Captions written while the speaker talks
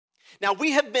Now,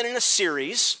 we have been in a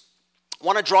series. I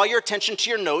want to draw your attention to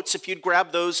your notes if you'd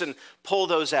grab those and pull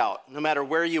those out, no matter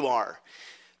where you are.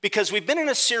 Because we've been in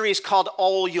a series called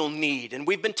All You'll Need, and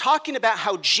we've been talking about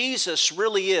how Jesus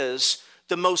really is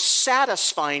the most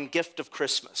satisfying gift of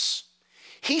Christmas.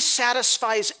 He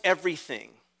satisfies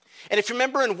everything. And if you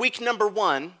remember in week number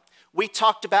 1, we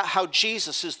talked about how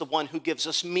Jesus is the one who gives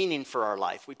us meaning for our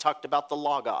life. We talked about the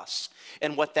Logos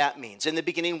and what that means. In the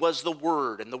beginning was the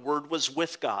Word, and the Word was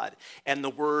with God, and the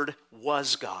Word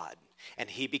was God. And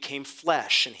he became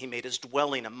flesh, and he made his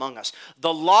dwelling among us.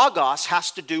 The Logos has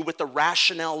to do with the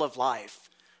rationale of life,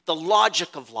 the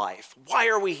logic of life. Why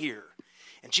are we here?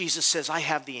 And Jesus says, I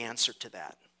have the answer to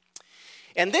that.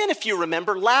 And then if you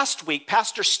remember, last week,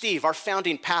 Pastor Steve, our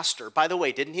founding pastor, by the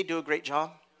way, didn't he do a great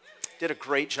job? Did a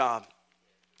great job.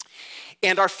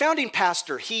 And our founding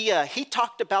pastor, he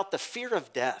talked about the fear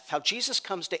of death, how Jesus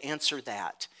comes to answer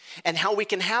that, and how we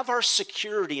can have our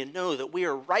security and know that we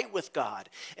are right with God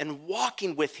and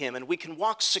walking with him, and we can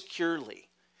walk securely.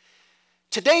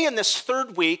 Today in this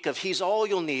third week of He's All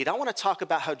You'll Need, I want to talk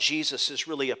about how Jesus is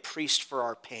really a priest for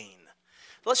our pain.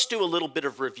 Let's do a little bit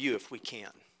of review if we can.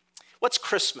 What's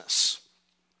Christmas?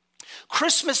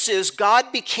 Christmas is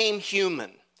God became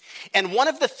human. And one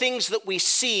of the things that we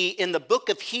see in the book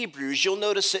of Hebrews, you'll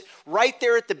notice it right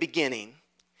there at the beginning,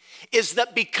 is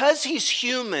that because he's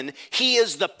human, he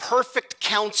is the perfect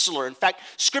counselor. In fact,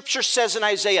 Scripture says in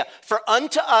Isaiah, for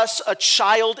unto us a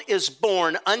child is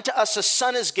born, unto us a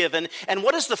son is given. And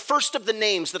what is the first of the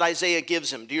names that Isaiah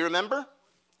gives him? Do you remember?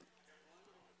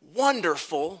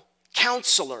 Wonderful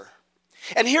Counselor.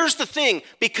 And here's the thing,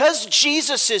 because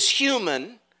Jesus is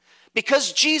human,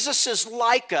 because Jesus is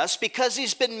like us, because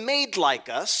he's been made like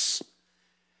us,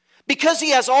 because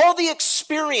he has all the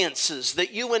experiences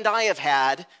that you and I have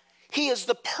had, he is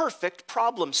the perfect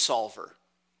problem solver.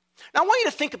 Now I want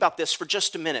you to think about this for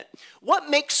just a minute. What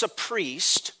makes a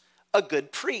priest a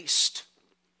good priest?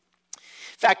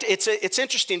 In fact, it's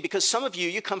interesting because some of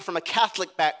you come from a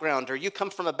Catholic background, or you come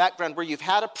from a background where you've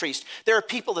had a priest. There are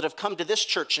people that have come to this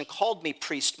church and called me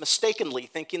priest mistakenly,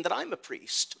 thinking that I'm a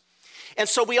priest. And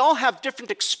so we all have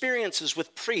different experiences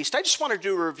with priests. I just want to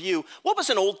do a review. What was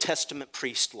an Old Testament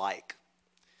priest like?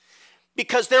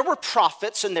 Because there were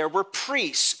prophets and there were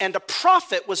priests, and a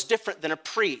prophet was different than a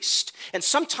priest. And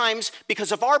sometimes,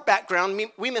 because of our background,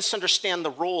 we misunderstand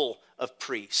the role of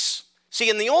priests. See,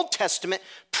 in the Old Testament,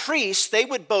 priests, they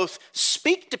would both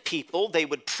speak to people, they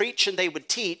would preach and they would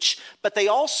teach, but they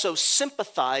also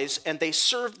sympathize and they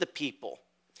serve the people.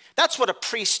 That's what a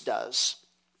priest does.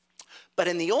 But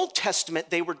in the Old Testament,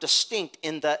 they were distinct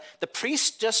in that the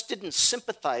priest just didn't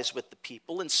sympathize with the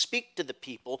people and speak to the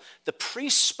people. The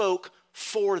priest spoke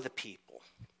for the people.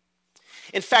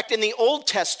 In fact, in the Old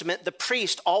Testament, the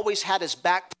priest always had his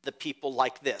back to the people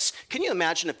like this. Can you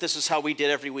imagine if this is how we did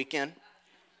every weekend?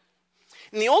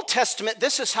 In the Old Testament,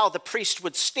 this is how the priest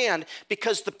would stand,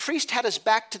 because the priest had his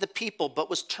back to the people but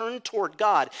was turned toward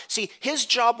God. See, his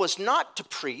job was not to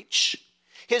preach.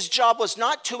 His job was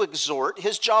not to exhort.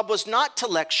 His job was not to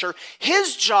lecture.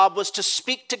 His job was to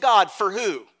speak to God. For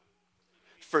who?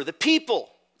 For the people.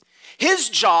 His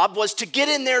job was to get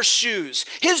in their shoes.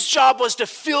 His job was to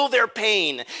feel their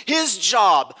pain. His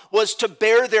job was to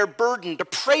bear their burden, to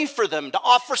pray for them, to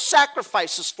offer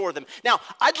sacrifices for them. Now,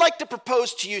 I'd like to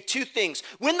propose to you two things.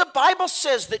 When the Bible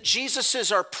says that Jesus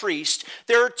is our priest,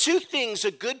 there are two things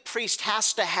a good priest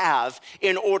has to have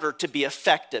in order to be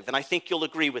effective. And I think you'll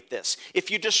agree with this if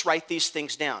you just write these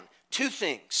things down. Two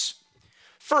things.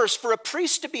 First, for a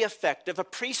priest to be effective, a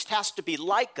priest has to be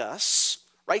like us.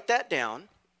 Write that down.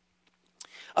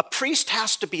 A priest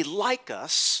has to be like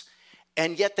us,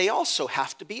 and yet they also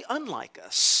have to be unlike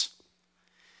us.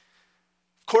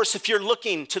 Of course, if you're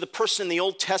looking to the person in the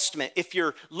Old Testament, if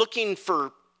you're looking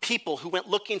for people who went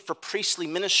looking for priestly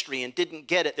ministry and didn't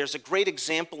get it, there's a great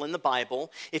example in the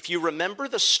Bible. If you remember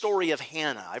the story of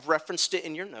Hannah, I've referenced it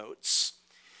in your notes.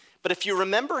 But if you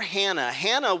remember Hannah,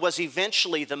 Hannah was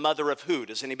eventually the mother of who?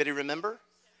 Does anybody remember?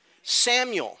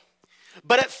 Samuel.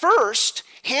 But at first,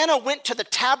 Hannah went to the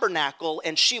tabernacle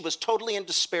and she was totally in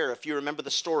despair, if you remember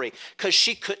the story, because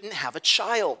she couldn't have a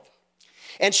child.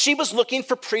 And she was looking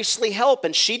for priestly help,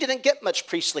 and she didn't get much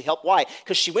priestly help. Why?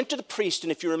 Because she went to the priest,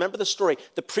 and if you remember the story,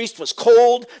 the priest was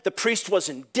cold, the priest was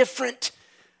indifferent.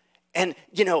 And,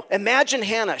 imagine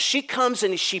Hannah. She comes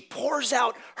and she pours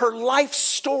out her life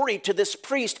story to this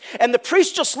priest, and the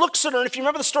priest just looks at her, and if you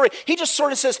remember the story, he just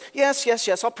sort of says,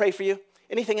 yes, I'll pray for you.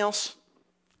 Anything else?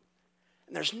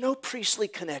 And there's no priestly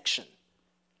connection.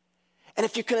 And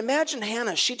if you can imagine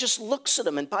Hannah, she just looks at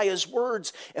him, and by his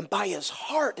words and by his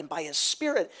heart and by his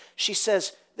spirit, she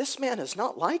says, this man is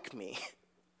not like me.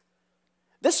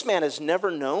 This man has never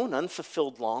known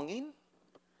unfulfilled longing.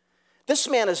 This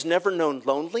man has never known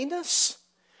loneliness.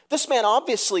 This man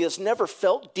obviously has never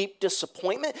felt deep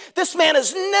disappointment. This man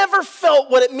has never felt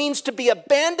what it means to be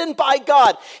abandoned by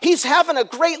God. He's having a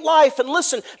great life. And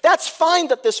listen, that's fine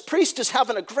that this priest is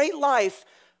having a great life,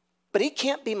 but he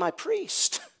can't be my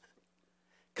priest.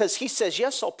 Because he says,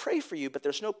 yes, I'll pray for you, but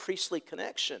there's no priestly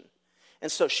connection. And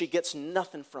so she gets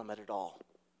nothing from it at all.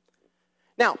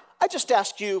 Now, I just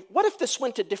ask you, what if this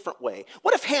went a different way?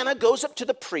 What if Hannah goes up to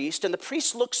the priest and the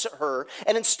priest looks at her,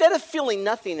 and instead of feeling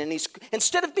nothing and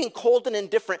instead of being cold and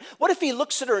indifferent, what if he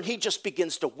looks at her and he just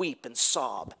begins to weep and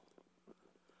sob?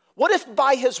 What if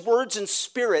by his words and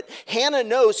spirit, Hannah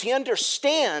knows, he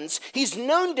understands, he's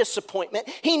known disappointment,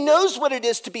 he knows what it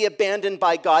is to be abandoned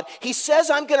by God. He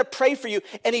says, I'm going to pray for you,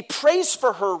 and he prays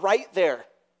for her right there.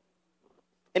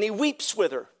 And he weeps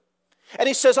with her. And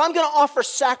he says, I'm going to offer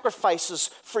sacrifices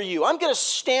for you. I'm going to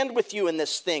stand with you in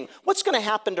this thing. What's going to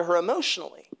happen to her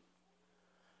emotionally?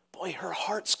 Boy, her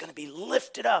heart's going to be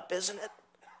lifted up, isn't it?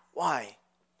 Why?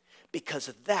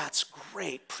 Because that's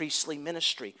great priestly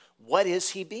ministry. What is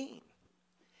he being?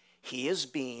 He is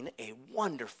being a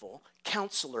wonderful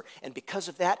counselor. And because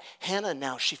of that, Hannah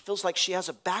now, she feels like she has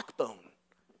a backbone.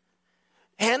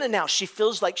 Hannah now, she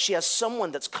feels like she has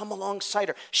someone that's come alongside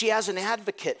her. She has an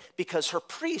advocate because her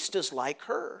priest is like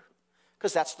her.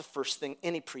 Because that's the first thing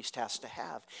any priest has to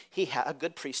have. A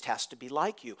good priest has to be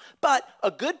like you. But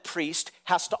a good priest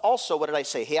has to also, what did I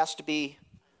say? He has to be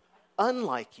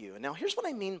unlike you. Now, here's what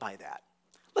I mean by that.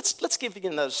 Let's give you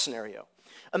another scenario.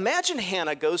 Imagine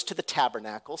Hannah goes to the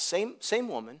tabernacle, same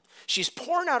woman. She's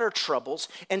pouring out her troubles,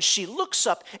 and she looks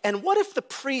up, and what if the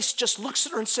priest just looks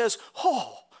at her and says,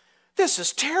 oh, this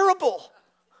is terrible.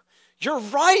 You're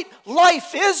right.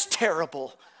 Life is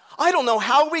terrible. I don't know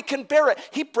how we can bear it.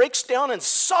 He breaks down and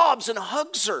sobs and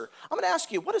hugs her. I'm going to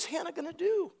ask you, what is Hannah going to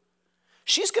do?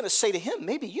 She's going to say to him,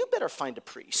 maybe you better find a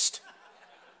priest.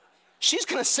 She's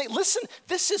going to say, listen,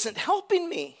 this isn't helping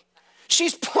me.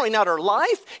 She's pouring out her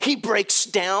life. He breaks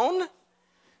down.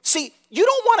 See, you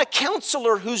don't want a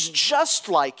counselor who's just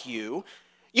like you.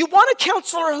 You want a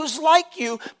counselor who's like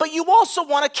you, but you also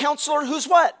want a counselor who's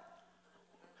what?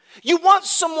 You want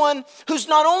someone who's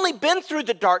not only been through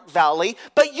the dark valley,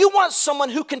 but you want someone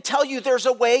who can tell you there's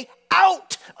a way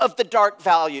out of the dark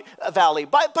valley.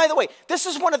 By the way, this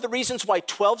is one of the reasons why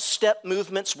 12-step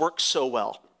movements work so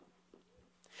well.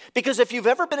 Because if you've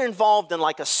ever been involved in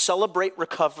like a Celebrate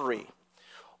Recovery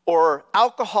or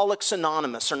Alcoholics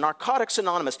Anonymous or Narcotics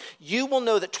Anonymous, you will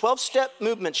know that 12-step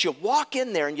movements, you walk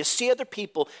in there and you see other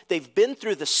people, they've been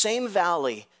through the same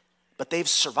valley, but they've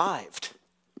survived.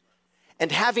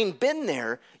 And having been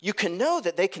there, you can know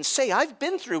that they can say, I've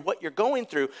been through what you're going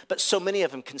through, but so many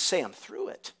of them can say, I'm through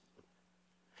it.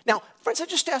 Now, friends, I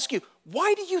just ask you,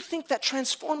 why do you think that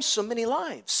transforms so many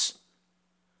lives?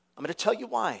 I'm going to tell you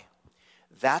why.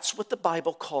 That's what the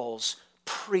Bible calls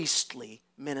priestly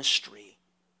ministry.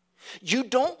 You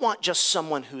don't want just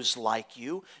someone who's like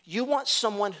you. You want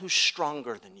someone who's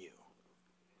stronger than you,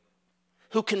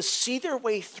 who can see their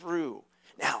way through.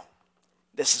 Now,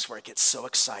 this is where it gets so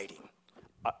exciting.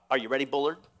 Are you ready,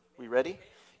 Bullard? We ready?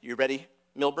 You ready,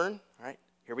 Milburn? All right,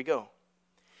 here we go.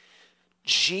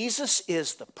 Jesus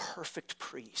is the perfect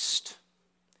priest.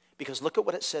 Because look at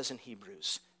what it says in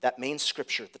Hebrews, that main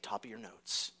scripture at the top of your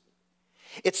notes.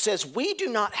 It says, we do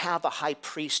not have a high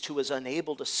priest who is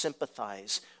unable to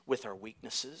sympathize with our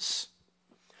weaknesses,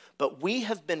 but we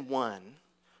have been one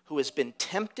who has been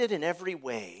tempted in every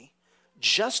way,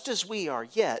 just as we are,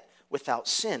 yet without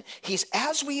sin. He's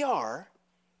as we are,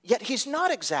 yet he's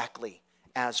not exactly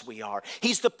as we are.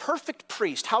 He's the perfect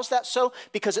priest. How's that so?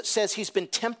 Because it says he's been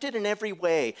tempted in every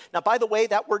way. Now, by the way,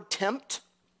 that word tempt,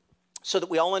 so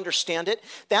that we all understand it,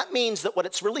 that means that what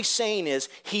it's really saying is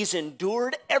he's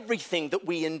endured everything that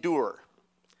we endure.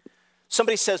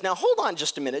 Somebody says, now hold on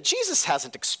just a minute. Jesus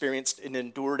hasn't experienced and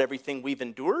endured everything we've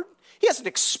endured. He hasn't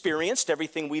experienced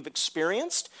everything we've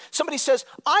experienced. Somebody says,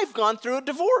 I've gone through a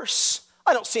divorce.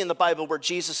 I don't see in the Bible where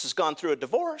Jesus has gone through a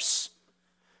divorce.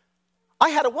 I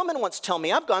had a woman once tell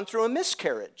me, I've gone through a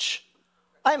miscarriage.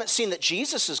 I haven't seen that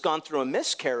Jesus has gone through a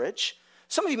miscarriage.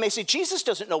 Some of you may say, Jesus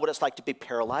doesn't know what it's like to be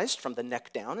paralyzed from the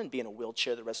neck down and be in a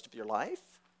wheelchair the rest of your life.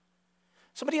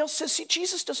 Somebody else says, see,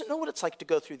 Jesus doesn't know what it's like to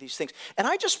go through these things. And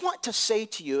I just want to say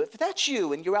to you, if that's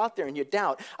you and you're out there and you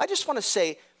doubt, I just want to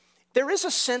say, there is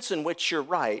a sense in which you're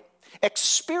right.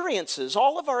 Experiences,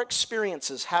 all of our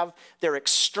experiences have their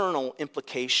external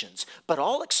implications, but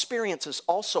all experiences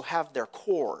also have their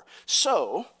core.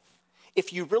 So,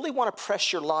 if you really want to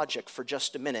press your logic for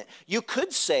just a minute, you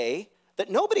could say that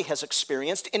nobody has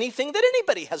experienced anything that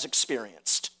anybody has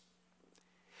experienced.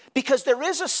 Because there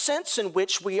is a sense in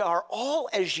which we are all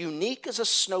as unique as a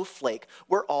snowflake.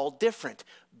 We're all different.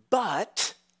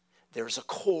 But there's a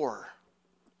core.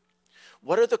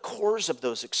 What are the cores of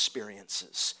those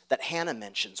experiences that Hannah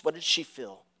mentions? What did she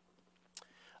feel?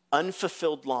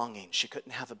 Unfulfilled longing. She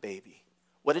couldn't have a baby.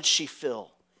 What did she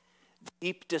feel?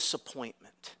 Deep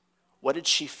disappointment. What did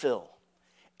she feel?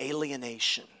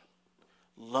 Alienation,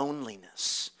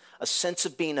 loneliness, a sense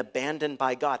of being abandoned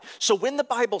by God. So when the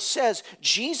Bible says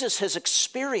Jesus has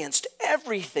experienced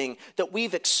everything that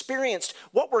we've experienced,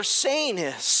 what we're saying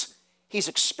is he's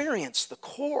experienced the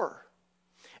core.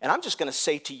 And I'm just going to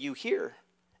say to you here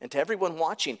and to everyone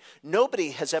watching,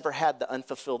 nobody has ever had the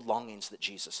unfulfilled longings that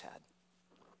Jesus had.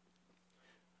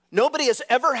 Nobody has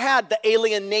ever had the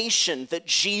alienation that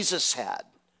Jesus had.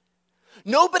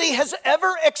 Nobody has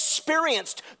ever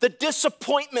experienced the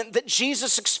disappointment that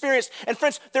Jesus experienced. And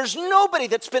friends, there's nobody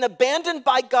that's been abandoned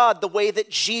by God the way that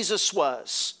Jesus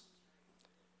was.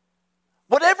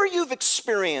 Whatever you've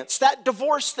experienced, that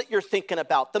divorce that you're thinking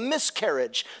about, the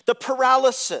miscarriage, the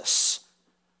paralysis,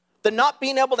 the not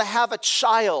being able to have a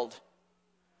child,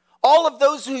 all of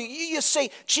those who you say,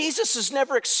 Jesus has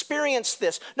never experienced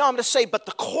this. No, I'm going to say, but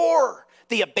the core,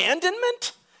 the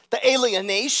abandonment, the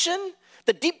alienation,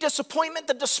 the deep disappointment,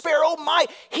 the despair, oh my,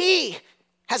 he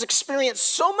has experienced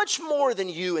so much more than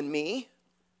you and me.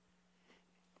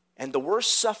 And the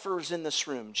worst sufferers in this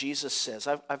room, Jesus says,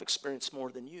 I've experienced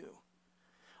more than you.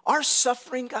 Our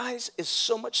suffering, guys, is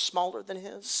so much smaller than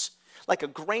his. Like a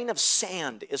grain of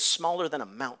sand is smaller than a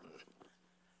mountain.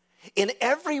 In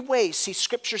every way, see,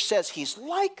 Scripture says he's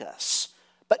like us.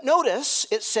 But notice,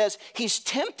 it says he's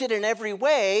tempted in every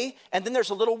way, and then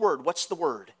there's a little word. What's the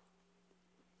word?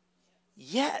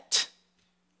 Yet.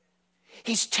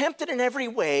 He's tempted in every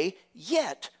way,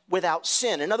 yet without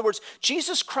sin. In other words,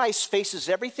 Jesus Christ faces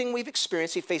everything we've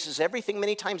experienced. He faces everything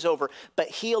many times over, but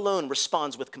he alone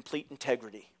responds with complete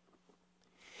integrity.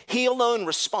 He alone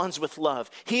responds with love.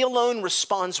 He alone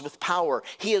responds with power.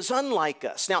 He is unlike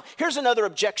us. Now, here's another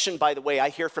objection, by the way, I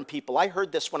hear from people. I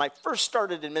heard this when I first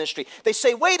started in ministry. They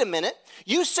say, wait a minute,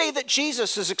 you say that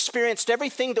Jesus has experienced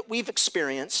everything that we've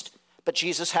experienced, but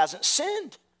Jesus hasn't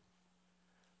sinned.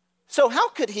 So how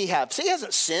could he have? See, he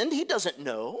hasn't sinned. He doesn't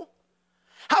know.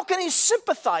 How can he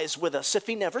sympathize with us if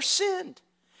he never sinned?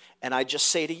 And I just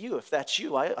say to you, if that's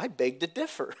you, I beg to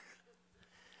differ.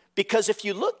 Because if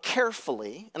you look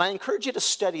carefully, and I encourage you to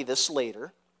study this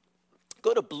later,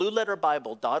 go to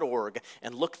blueletterbible.org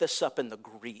and look this up in the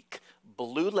Greek,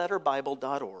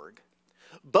 blueletterbible.org.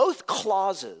 Both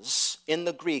clauses in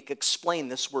the Greek explain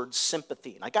this word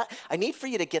sympathy. And I need for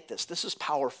you to get this. This is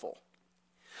powerful.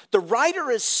 The writer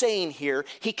is saying here,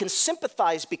 he can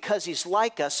sympathize because he's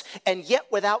like us and yet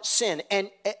without sin. And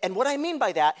what I mean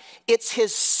by that, it's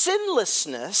his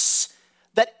sinlessness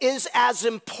that is as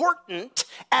important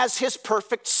as his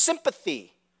perfect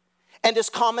sympathy and his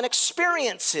common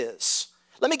experiences.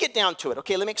 Let me get down to it,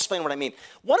 okay? Let me explain what I mean.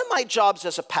 One of my jobs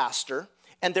as a pastor,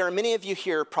 and there are many of you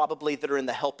here probably that are in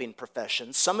the helping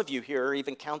profession. Some of you here are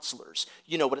even counselors.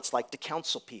 You know what it's like to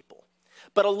counsel people.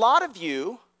 But a lot of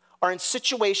you are in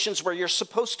situations where you're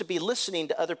supposed to be listening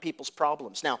to other people's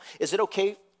problems. Now, is it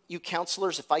okay, you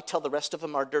counselors, if I tell the rest of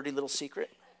them our dirty little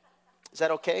secret? Is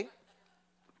that okay?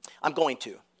 I'm going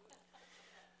to.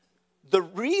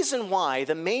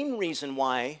 The main reason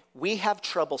why we have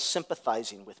trouble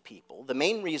sympathizing with people, the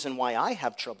main reason why I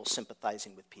have trouble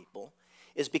sympathizing with people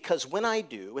is because when I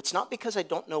do, it's not because I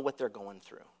don't know what they're going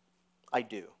through. I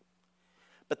do.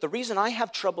 But the reason I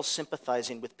have trouble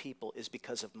sympathizing with people is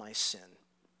because of my sin.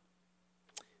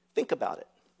 Think about it.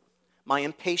 My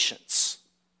impatience,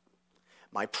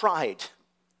 my pride,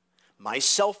 my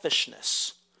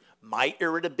selfishness, my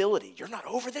irritability. You're not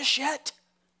over this yet?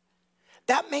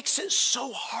 That makes it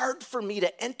so hard for me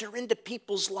to enter into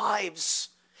people's lives.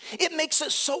 It makes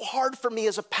it so hard for me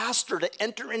as a pastor to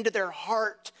enter into their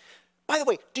heart. By the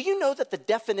way, do you know that the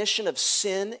definition of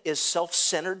sin is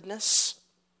self-centeredness?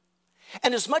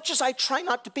 And as much as I try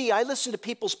not to be, I listen to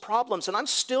people's problems and I'm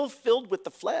still filled with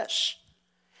the flesh.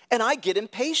 And I get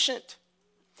impatient.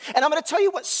 And I'm going to tell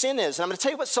you what sin is, and I'm going to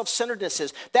tell you what self-centeredness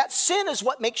is. That sin is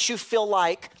what makes you feel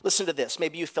like, listen to this,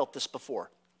 maybe you felt this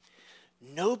before.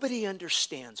 Nobody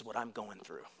understands what I'm going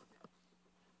through.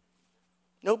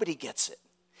 Nobody gets it.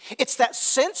 It's that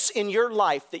sense in your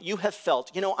life that you have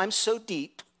felt, you know, I'm so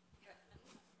deep.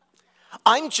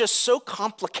 I'm just so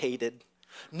complicated.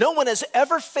 No one has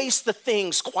ever faced the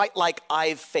things quite like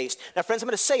I've faced. Now, friends, I'm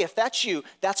going to say, if that's you,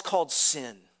 that's called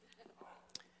sin.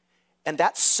 And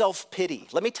that's self-pity.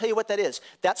 Let me tell you what that is.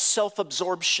 That's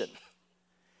self-absorption.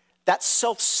 That's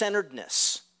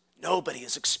self-centeredness. Nobody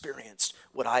has experienced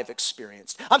what I've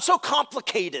experienced. I'm so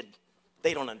complicated.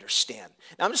 They don't understand.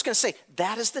 Now, I'm just going to say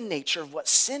that is the nature of what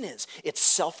sin is. It's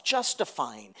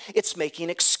self-justifying. It's making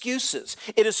excuses.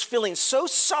 It is feeling so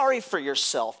sorry for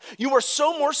yourself. You are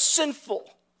so more sinful.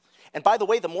 And by the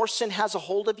way, the more sin has a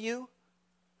hold of you,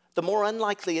 the more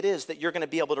unlikely it is that you're going to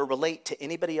be able to relate to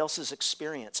anybody else's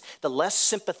experience. The less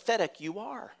sympathetic you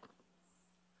are.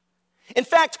 In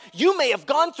fact, you may have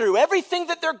gone through everything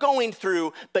that they're going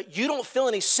through, but you don't feel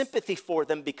any sympathy for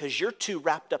them because you're too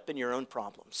wrapped up in your own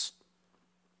problems.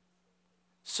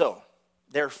 So,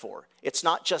 therefore, it's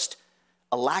not just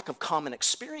a lack of common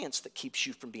experience that keeps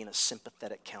you from being a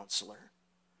sympathetic counselor,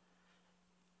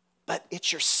 but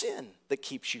it's your sin that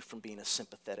keeps you from being a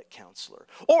sympathetic counselor.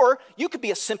 Or you could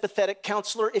be a sympathetic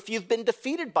counselor if you've been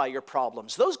defeated by your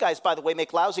problems. Those guys, by the way,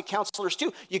 make lousy counselors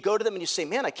too. You go to them and you say,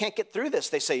 man, I can't get through this.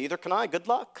 They say, either can I, good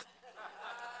luck.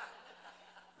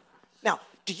 Now,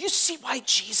 do you see why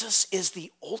Jesus is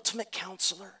the ultimate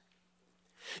counselor?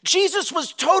 Jesus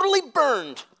was totally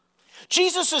burned.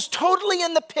 Jesus is totally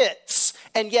in the pits,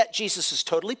 and yet Jesus is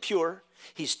totally pure.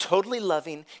 He's totally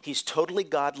loving. He's totally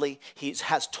godly. He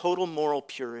has total moral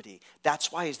purity.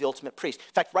 That's why he's the ultimate priest.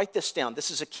 In fact, write this down. This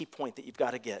is a key point that you've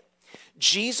got to get.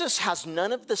 Jesus has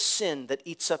none of the sin that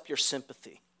eats up your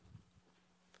sympathy.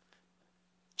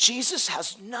 Jesus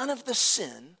has none of the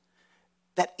sin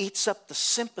that eats up the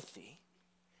sympathy.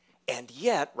 And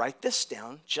yet, write this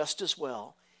down just as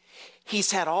well,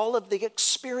 he's had all of the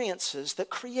experiences that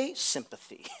create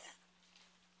sympathy.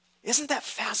 Isn't that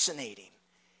fascinating?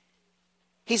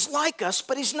 He's like us,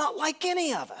 but he's not like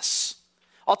any of us.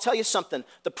 I'll tell you something.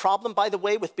 The problem, by the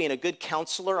way, with being a good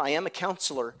counselor, I am a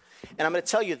counselor, and I'm going to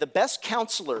tell you, the best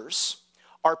counselors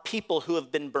are people who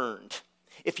have been burned.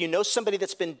 If you know somebody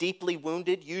that's been deeply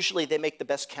wounded, usually they make the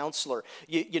best counselor.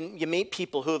 You meet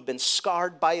people who have been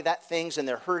scarred by that things and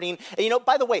they're hurting. And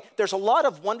by the way, there's a lot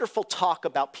of wonderful talk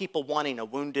about people wanting a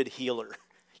wounded healer.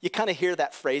 You kind of hear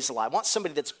that phrase a lot. I want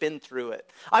somebody that's been through it.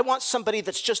 I want somebody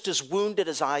that's just as wounded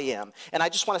as I am. And I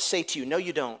just want to say to you, no,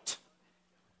 you don't.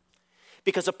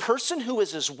 Because a person who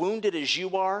is as wounded as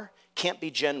you are can't be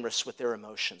generous with their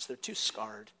emotions. They're too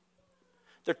scarred.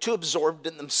 They're too absorbed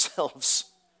in themselves.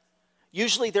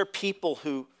 Usually they're people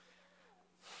who,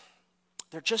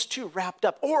 they're just too wrapped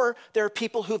up. Or there are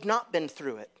people who've not been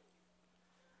through it.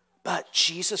 But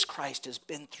Jesus Christ has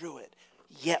been through it,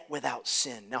 yet without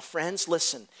sin. Now, friends,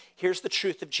 listen. Here's the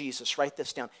truth of Jesus. Write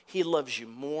this down. He loves you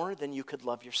more than you could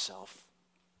love yourself.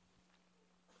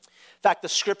 In fact, the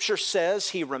scripture says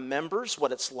he remembers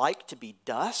what it's like to be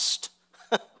dust.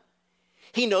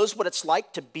 He knows what it's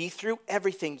like to be through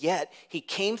everything, yet he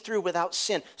came through without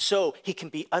sin, so he can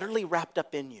be utterly wrapped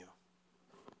up in you.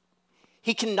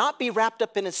 He cannot be wrapped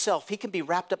up in himself. He can be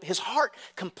wrapped up. His heart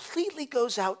completely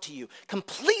goes out to you,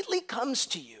 completely comes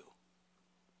to you.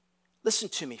 Listen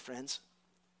to me, friends.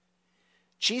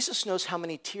 Jesus knows how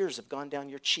many tears have gone down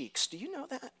your cheeks. Do you know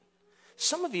that?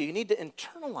 Some of you need to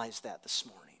internalize that this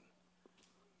morning.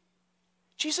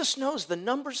 Jesus knows the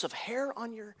numbers of hairs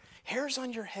on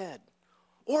your head,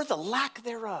 or the lack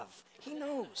thereof. He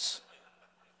knows.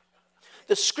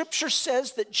 The scripture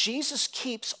says that Jesus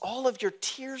keeps all of your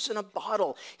tears in a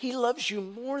bottle. He loves you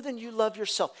more than you love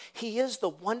yourself. He is the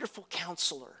wonderful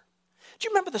counselor. Do you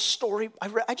remember the story?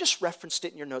 I just referenced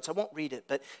it in your notes. I won't read it,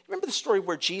 but remember the story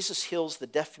where Jesus heals the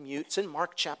deaf and mute? It's in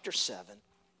Mark chapter 7.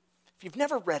 If you've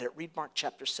never read it, read Mark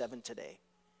chapter 7 today.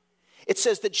 It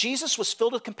says that Jesus was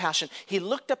filled with compassion. He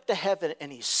looked up to heaven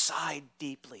and he sighed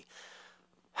deeply.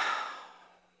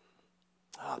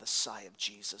 Ah, the sigh of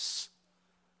Jesus.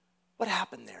 What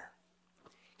happened there?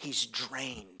 He's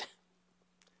drained.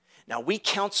 Now, we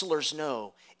counselors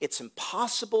know it's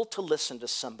impossible to listen to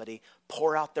somebody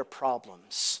pour out their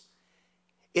problems.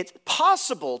 It's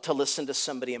possible to listen to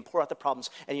somebody and pour out their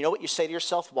problems. And you know what you say to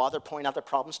yourself while they're pouring out their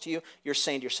problems to you? You're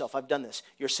saying to yourself, I've done this.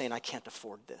 You're saying, I can't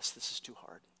afford this. This is too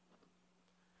hard.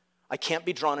 I can't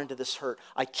be drawn into this hurt.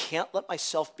 I can't let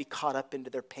myself be caught up into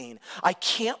their pain. I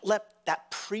can't let that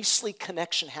priestly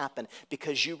connection happen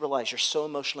because you realize you're so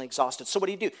emotionally exhausted. So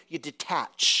what do? You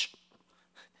detach.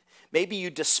 Maybe you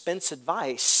dispense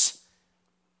advice,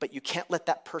 but you can't let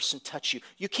that person touch you.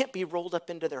 You can't be rolled up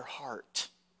into their heart.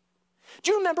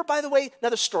 Do you remember, by the way,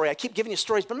 another story? I keep giving you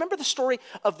stories, but remember the story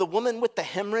of the woman with the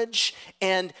hemorrhage,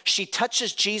 and she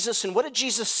touches Jesus, and what did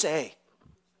Jesus say?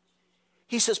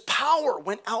 He says, power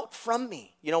went out from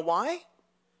me. You know why?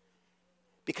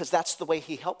 Because that's the way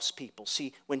he helps people.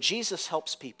 See, when Jesus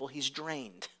helps people, he's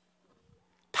drained.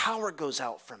 Power goes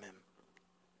out from him.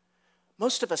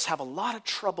 Most of us have a lot of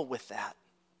trouble with that.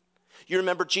 You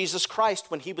remember Jesus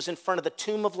Christ when he was in front of the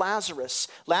tomb of Lazarus.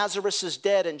 Lazarus is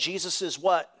dead and Jesus is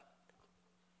what?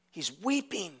 He's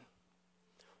weeping.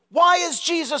 Why is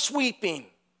Jesus weeping?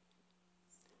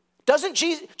 Doesn't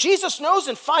Jesus knows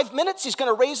in 5 minutes he's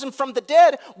going to raise him from the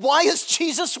dead. Why is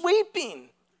Jesus weeping?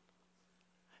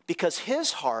 Because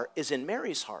his heart is in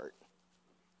Mary's heart.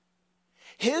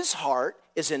 His heart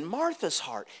is in Martha's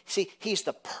heart. See, he's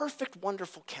the perfect,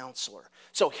 wonderful counselor.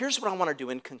 So here's what I want to do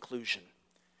in conclusion.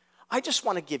 I just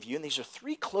want to give you, and these are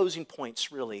 3 closing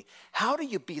points really. How do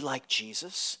you be like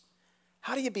Jesus?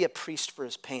 How do you be a priest for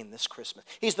his pain this Christmas?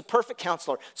 He's the perfect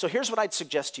counselor. So here's what I'd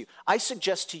suggest to you. I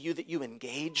suggest to you that you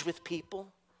engage with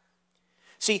people.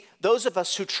 See, those of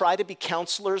us who try to be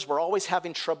counselors, we're always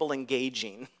having trouble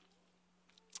engaging.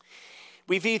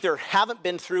 We've either haven't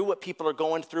been through what people are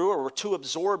going through or we're too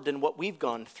absorbed in what we've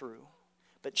gone through.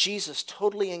 But Jesus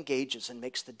totally engages and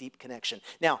makes the deep connection.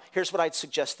 Now, here's what I'd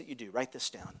suggest that you do. Write this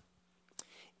down.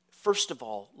 First of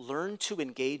all, learn to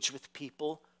engage with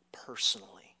people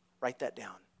personally. Write that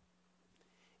down.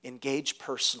 Engage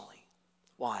personally.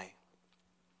 Why?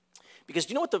 Because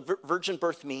do you know what the virgin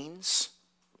birth means?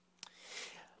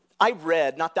 I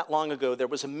read, not that long ago, there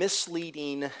was a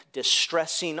misleading,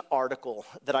 distressing article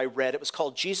that I read. It was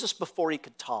called Jesus Before He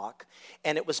Could Talk,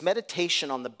 and it was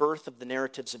meditation on the birth of the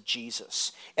narratives of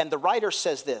Jesus. And the writer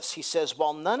says this. He says,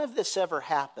 while none of this ever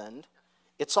happened,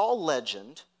 it's all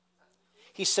legend.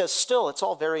 He says, still, it's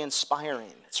all very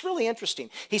inspiring. It's really interesting.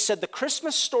 He said, the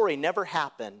Christmas story never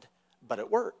happened, but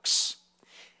it works.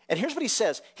 And here's what he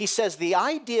says. He says, the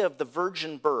idea of the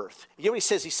virgin birth, you know what he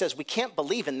says? He says, we can't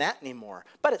believe in that anymore,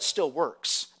 but it still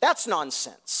works. That's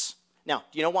nonsense. Now,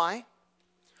 do you know why?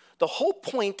 The whole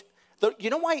point, you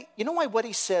know why what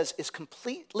he says is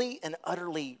completely and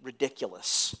utterly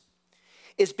ridiculous?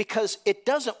 Is because it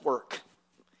doesn't work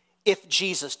if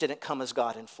Jesus didn't come as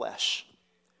God in flesh.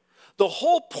 The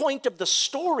whole point of the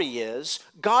story is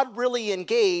God really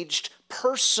engaged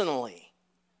personally.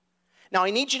 Now,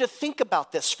 I need you to think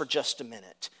about this for just a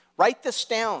minute. Write this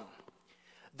down.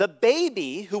 The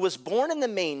baby who was born in the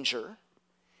manger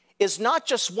is not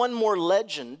just one more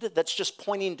legend that's just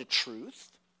pointing to truth,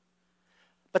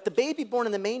 but the baby born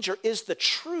in the manger is the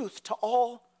truth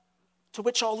to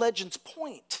which all legends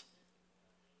point.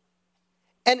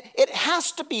 And it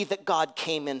has to be that God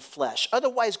came in flesh.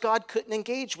 Otherwise, God couldn't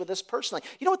engage with us personally.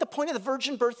 You know what the point of the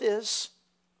virgin birth is?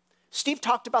 Steve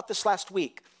talked about this last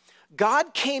week.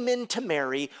 God came into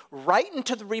Mary right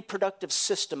into the reproductive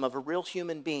system of a real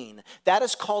human being. That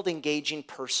is called engaging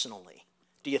personally.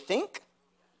 Do you think?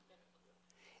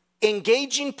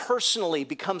 Engaging personally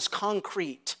becomes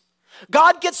concrete.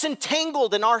 God gets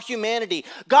entangled in our humanity.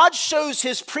 God shows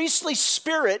his priestly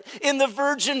spirit in the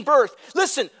virgin birth.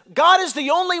 Listen, God is the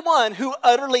only one who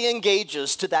utterly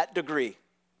engages to that degree.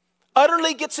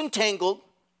 Utterly gets entangled.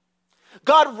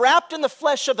 God wrapped in the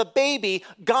flesh of a baby.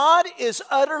 God is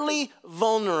utterly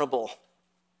vulnerable.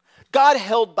 God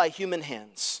held by human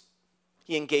hands.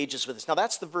 He engages with us. Now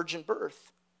that's the virgin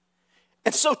birth.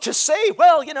 And so to say,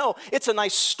 well, you know, it's a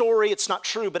nice story, it's not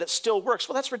true, but it still works.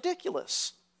 Well, that's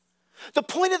ridiculous. The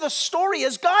point of the story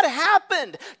is God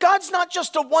happened. God's not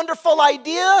just a wonderful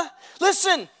idea.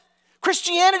 Listen,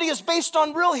 Christianity is based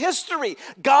on real history.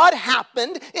 God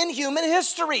happened in human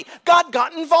history. God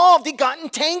got involved. He got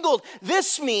entangled.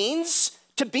 This means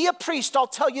to be a priest, I'll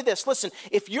tell you this. Listen,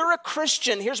 if you're a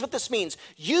Christian, here's what this means.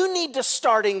 You need to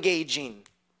start engaging.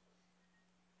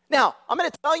 Now, I'm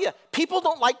going to tell you, people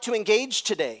don't like to engage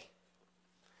today.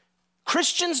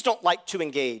 Christians don't like to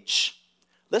engage.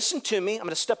 Listen to me. I'm going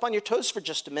to step on your toes for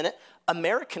just a minute.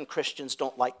 American Christians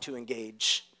don't like to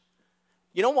engage.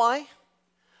 You know why?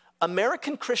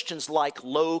 American Christians like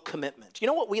low commitment. You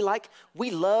know what we like?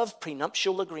 We love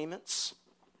prenuptial agreements.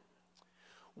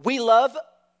 We love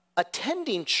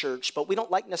attending church, but we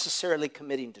don't like necessarily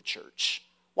committing to church.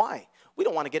 Why? We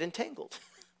don't want to get entangled.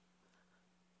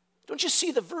 Don't you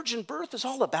see the virgin birth is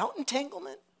all about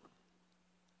entanglement?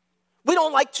 We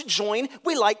don't like to join,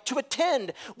 we like to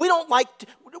attend. We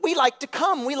like to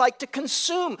come, we like to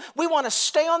consume. We want to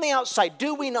stay on the outside,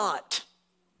 do we not?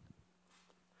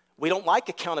 We don't like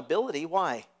accountability.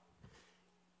 Why?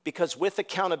 Because with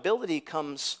accountability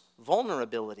comes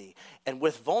vulnerability, and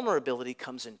with vulnerability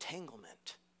comes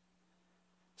entanglement.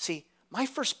 See, my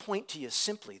first point to you is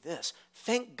simply this.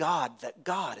 Thank God that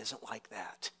God isn't like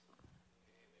that.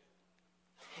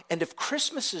 And if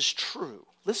Christmas is true,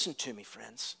 listen to me,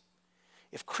 friends.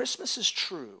 If Christmas is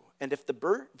true, and if the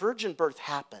virgin birth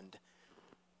happened,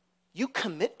 you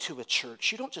commit to a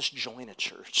church. You don't just join a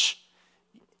church.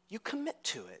 You commit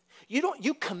to it.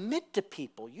 You commit to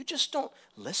people. You just don't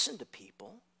listen to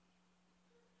people.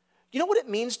 You know what it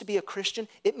means to be a Christian?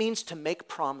 It means to make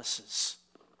promises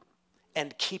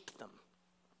and keep them.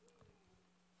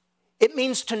 It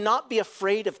means to not be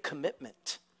afraid of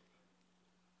commitment.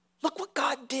 Look what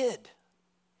God did.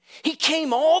 He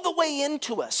came all the way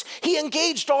into us. He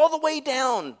engaged all the way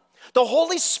down. The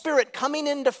Holy Spirit coming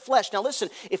into flesh. Now listen,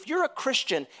 if you're a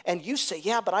Christian and you say,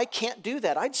 yeah, but I can't do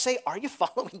that, I'd say, are you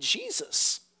following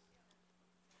Jesus?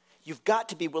 You've got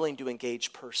to be willing to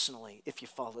engage personally if you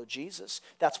follow Jesus.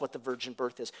 That's what the virgin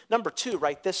birth is. Number 2,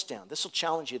 write this down. This will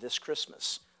challenge you this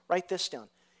Christmas. Write this down.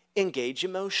 Engage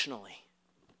emotionally.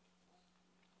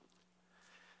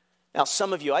 Now,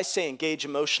 some of you, I say engage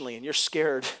emotionally, and you're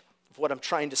scared of what I'm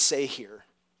trying to say here.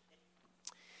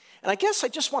 And I guess I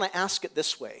just want to ask it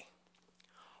this way.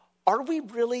 Are we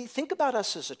really, think about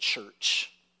us as a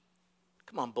church.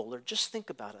 Come on, Boulder, just think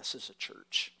about us as a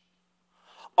church.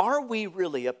 Are we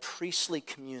really a priestly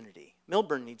community?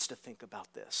 Milburn needs to think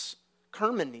about this.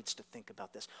 Kerman needs to think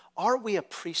about this. Are we a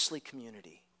priestly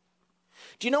community?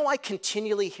 Do you know I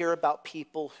continually hear about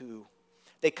people who,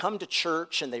 they come to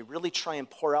church and they really try and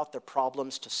pour out their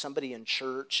problems to somebody in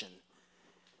church, and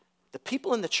the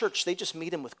people in the church, they just meet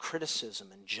them with criticism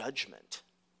and judgment.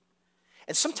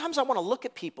 And sometimes I want to look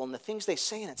at people and the things they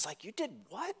say, and it's like, you did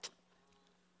what?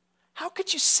 How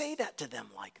could you say that to them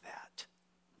like that?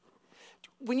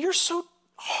 When you're so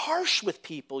harsh with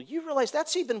people, you realize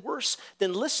that's even worse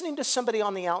than listening to somebody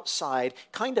on the outside,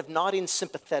 kind of nodding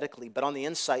sympathetically, but on the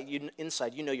inside,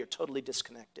 you know you're totally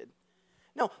disconnected.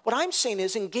 No, what I'm saying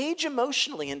is engage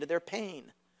emotionally into their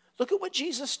pain. Look at what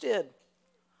Jesus did.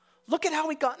 Look at how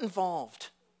he got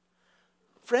involved.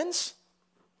 Friends,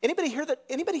 anybody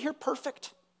here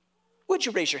perfect? Would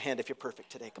you raise your hand if you're perfect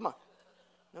today? Come on.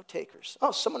 No takers.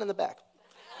 Oh, someone in the back.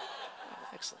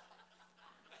 Excellent.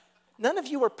 None of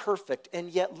you are perfect, and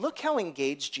yet look how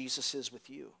engaged Jesus is with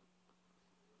you.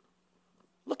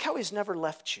 Look how he's never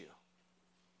left you.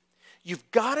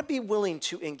 You've got to be willing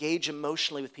to engage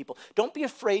emotionally with people. Don't be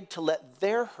afraid to let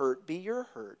their hurt be your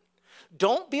hurt.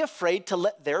 Don't be afraid to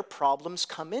let their problems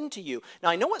come into you. Now,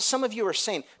 I know what some of you are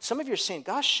saying. Some of you are saying,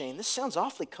 gosh, Shane, this sounds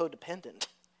awfully codependent.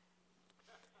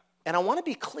 And I want to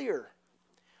be clear.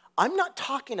 I'm not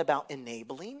talking about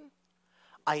enabling.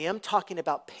 I am talking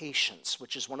about patience,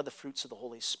 which is one of the fruits of the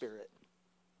Holy Spirit.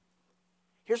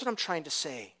 Here's what I'm trying to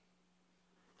say.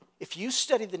 If you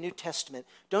study the New Testament,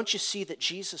 don't you see that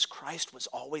Jesus Christ was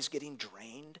always getting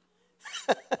drained?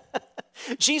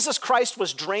 Jesus Christ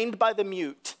was drained by the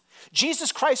mute.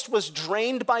 Jesus Christ was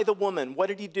drained by the woman. What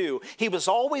did he do? He was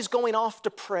always going off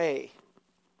to pray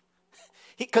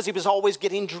because he was always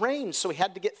getting drained, so he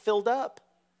had to get filled up.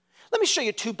 Let me show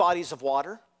you 2 bodies of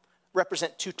water.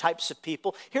 Represent 2 types of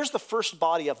people. Here's the first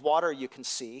body of water you can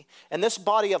see. And this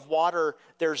body of water,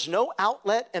 there's no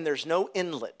outlet and there's no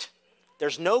inlet.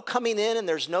 There's no coming in and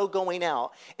there's no going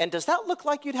out. And does that look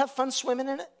like you'd have fun swimming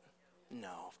in it?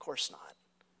 No, of course not.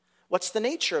 What's the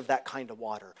nature of that kind of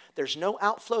water? There's no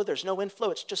outflow, there's no inflow,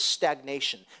 it's just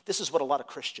stagnation. This is what a lot of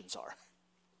Christians are.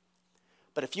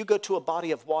 But if you go to a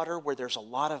body of water where there's a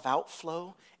lot of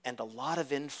outflow and a lot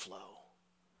of inflow,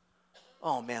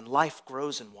 oh man, life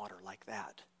grows in water like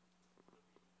that.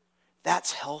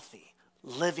 That's healthy,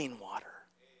 living water.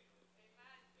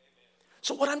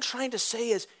 So what I'm trying to say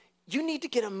is, you need to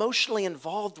get emotionally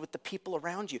involved with the people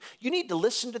around you. You need to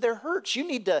listen to their hurts. You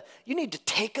need to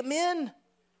take them in.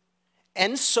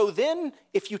 And so then,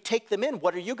 if you take them in,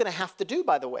 what are you going to have to do,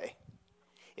 by the way?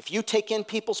 If you take in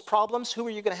people's problems, who are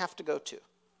you going to have to go to?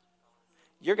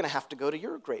 You're going to have to go to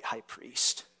your great high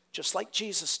priest, just like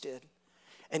Jesus did.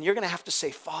 And you're going to have to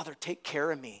say, Father, take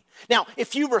care of me. Now,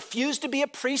 if you refuse to be a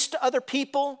priest to other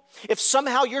people, if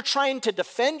somehow you're trying to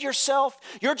defend yourself,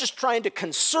 you're just trying to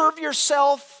conserve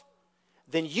yourself,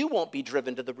 then you won't be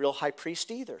driven to the real high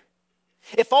priest either.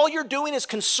 If all you're doing is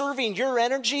conserving your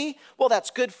energy, well,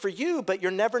 that's good for you, but you're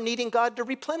never needing God to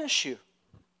replenish you.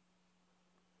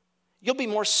 You'll be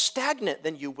more stagnant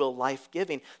than you will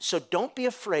life-giving. So don't be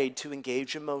afraid to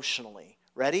engage emotionally.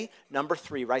 Ready? Number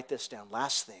 3, write this down.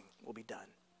 Last thing, we'll be done.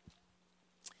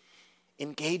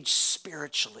 Engage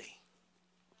spiritually.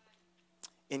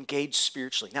 Engage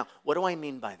spiritually. Now, what do I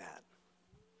mean by that?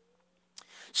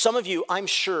 Some of you, I'm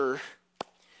sure,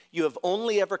 you have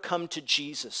only ever come to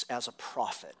Jesus as a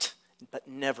prophet, but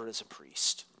never as a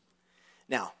priest.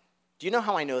 Now, do you know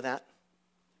how I know that?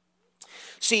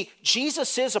 See,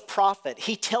 Jesus is a prophet.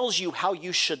 He tells you how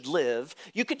you should live.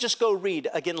 You could just go read,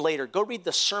 again later, go read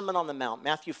the Sermon on the Mount,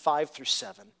 Matthew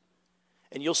 5-7,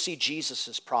 and you'll see Jesus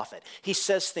as prophet. He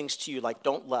says things to you like,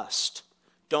 don't lust,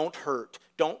 don't hurt,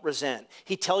 don't resent.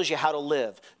 He tells you how to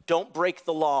live. Don't break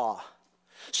the law.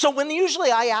 So when usually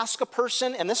I ask a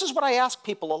person, and this is what I ask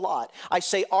people a lot, I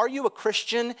say, are you a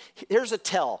Christian? Here's a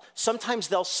tell. Sometimes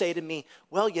they'll say to me,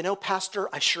 well, you know, Pastor,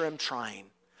 I sure am trying.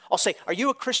 I'll say, are you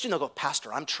a Christian? They'll go,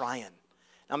 Pastor, I'm trying. And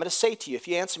I'm going to say to you, if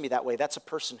you answer me that way, that's a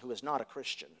person who is not a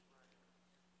Christian.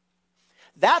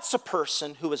 That's a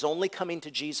person who is only coming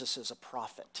to Jesus as a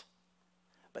prophet,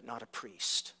 but not a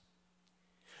priest.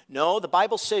 No, the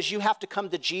Bible says you have to come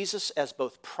to Jesus as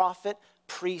both prophet,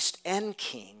 priest, and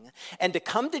king. And to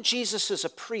come to Jesus as a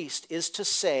priest is to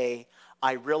say,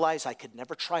 I realize I could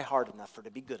never try hard enough or to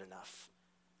be good enough.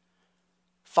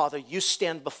 Father, you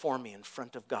stand before me in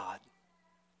front of God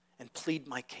and plead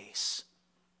my case.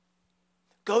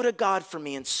 Go to God for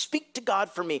me and speak to God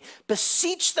for me.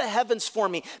 Beseech the heavens for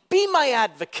me. Be my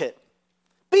advocate.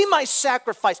 Be my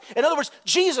sacrifice. In other words,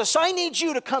 Jesus, I need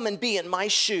you to come and be in my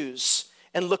shoes.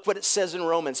 And look what it says in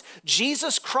Romans.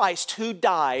 Jesus Christ, who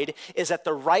died, is at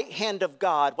the right hand of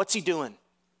God. What's he doing?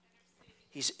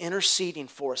 He's interceding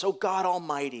for us. Oh, God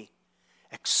Almighty,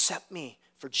 accept me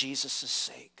for Jesus'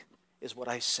 sake, is what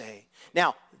I say.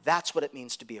 Now, that's what it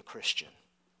means to be a Christian.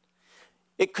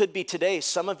 It could be today,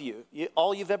 some of you,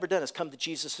 all you've ever done is come to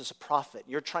Jesus as a prophet.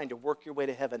 You're trying to work your way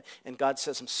to heaven, and God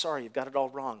says, I'm sorry, you've got it all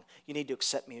wrong. You need to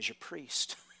accept me as your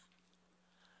priest.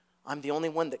 I'm the only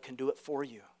one that can do it for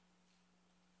you.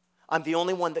 I'm the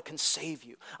only one that can save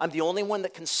you. I'm the only one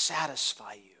that can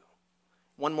satisfy you.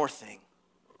 One more thing.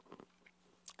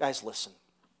 Guys, listen.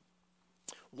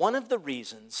 One of the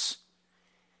reasons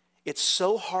it's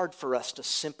so hard for us to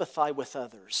sympathize with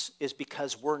others is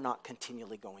because we're not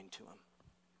continually going to them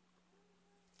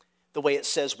the way it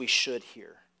says we should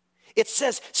here. It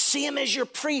says, see him as your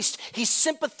priest. He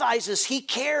sympathizes. He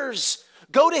cares.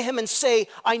 Go to him and say,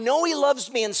 I know he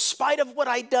loves me in spite of what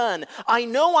I've done. I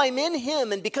know I'm in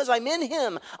him, and because I'm in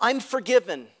him, I'm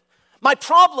forgiven. My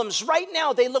problems right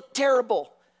now, they look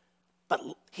terrible, but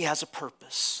he has a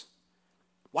purpose.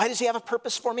 Why does he have a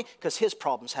purpose for me? Because his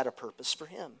problems had a purpose for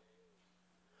him.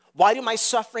 Why do my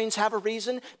sufferings have a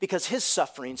reason? Because his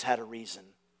sufferings had a reason.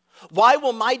 Why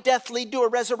will my death lead to a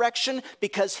resurrection?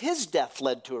 Because his death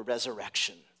led to a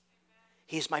resurrection.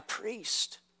 He's my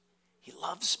priest. He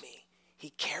loves me.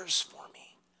 He cares for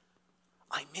me.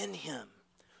 I'm in him.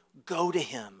 Go to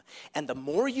him. And the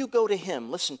more you go to him,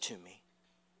 listen to me,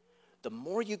 the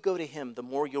more you go to him, the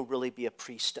more you'll really be a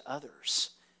priest to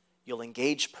others. You'll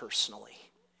engage personally.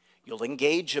 You'll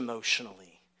engage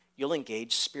emotionally. You'll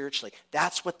engage spiritually.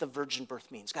 That's what the virgin birth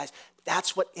means. Guys,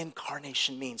 that's what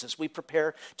incarnation means. As we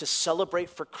prepare to celebrate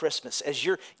for Christmas, as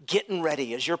you're getting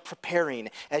ready, as you're preparing,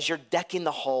 as you're decking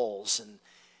the halls and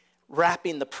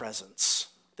wrapping the presents,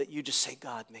 that you just say,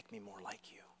 God, make me more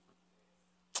like you.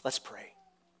 Let's pray.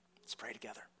 Let's pray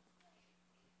together.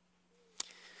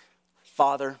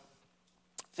 Father,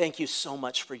 thank you so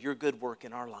much for your good work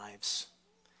in our lives.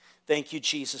 Thank you,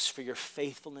 Jesus, for your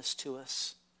faithfulness to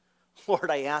us.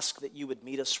 Lord, I ask that you would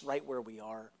meet us right where we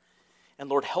are. And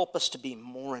Lord, help us to be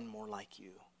more and more like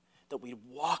you. That we'd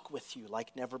walk with you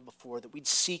like never before. That we'd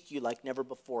seek you like never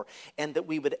before. And that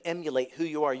we would emulate who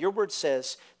you are. Your word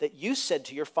says that you said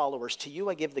to your followers, to you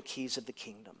I give the keys of the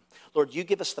kingdom. Lord, you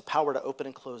give us the power to open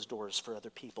and close doors for other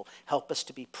people. Help us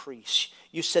to be priests.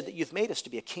 You said that you've made us to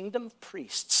be a kingdom of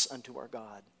priests unto our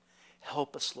God.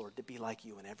 Help us, Lord, to be like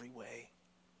you in every way.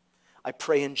 I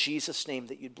pray in Jesus' name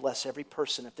that you'd bless every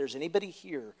person. If there's anybody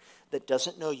here that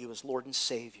doesn't know you as Lord and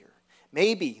Savior,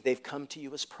 maybe they've come to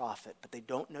you as prophet, but they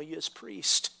don't know you as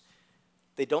priest.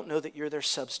 They don't know that you're their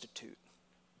substitute,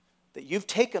 that you've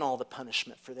taken all the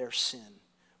punishment for their sin.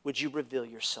 Would you reveal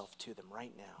yourself to them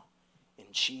right now? In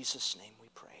Jesus' name we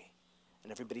pray.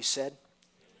 And everybody said,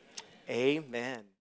 Amen.